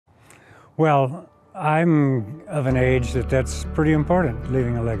Well, I'm of an age that's pretty important,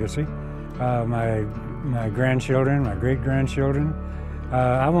 leaving a legacy. My grandchildren, my great-grandchildren,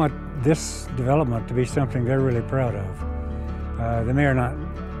 I want this development to be something they're really proud of. They may or not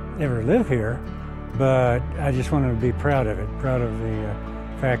ever live here, but I just want them to be proud of it, proud of the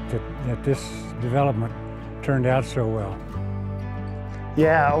fact that this development turned out so well.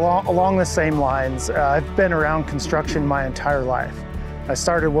 Yeah, along the same lines, I've been around construction my entire life. I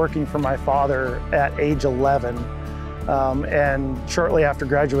started working for my father at age 11, and shortly after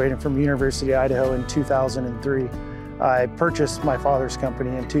graduating from University of Idaho in 2003, I purchased my father's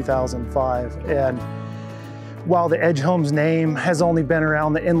company in 2005. And while the Edge Homes name has only been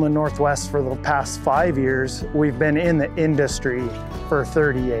around the Inland Northwest for the past 5 years, we've been in the industry for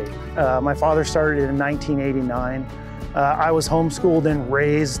 38. My father started in 1989. I was homeschooled and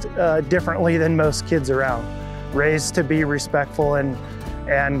raised differently than most kids around. Raised to be respectful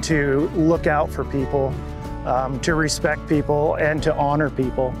and to look out for people, to respect people and to honor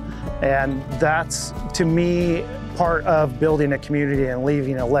people. And that's, to me, part of building a community and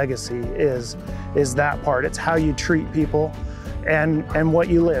leaving a legacy is that part. It's how you treat people and what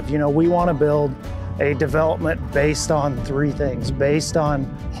you live. You know, we want to build a development based on 3 things, based on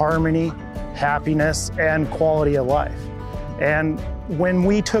harmony, happiness, and quality of life. And when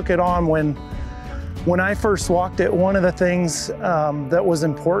we took it on, when I first walked it, one of the things that was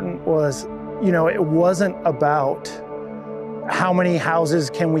important was, you know, it wasn't about how many houses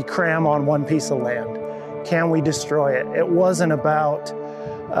can we cram on one piece of land. Can we destroy it? It wasn't about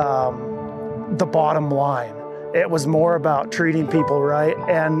the bottom line. It was more about treating people right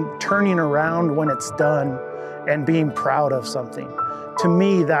and turning around when it's done and being proud of something. To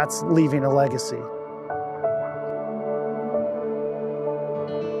me, that's leaving a legacy.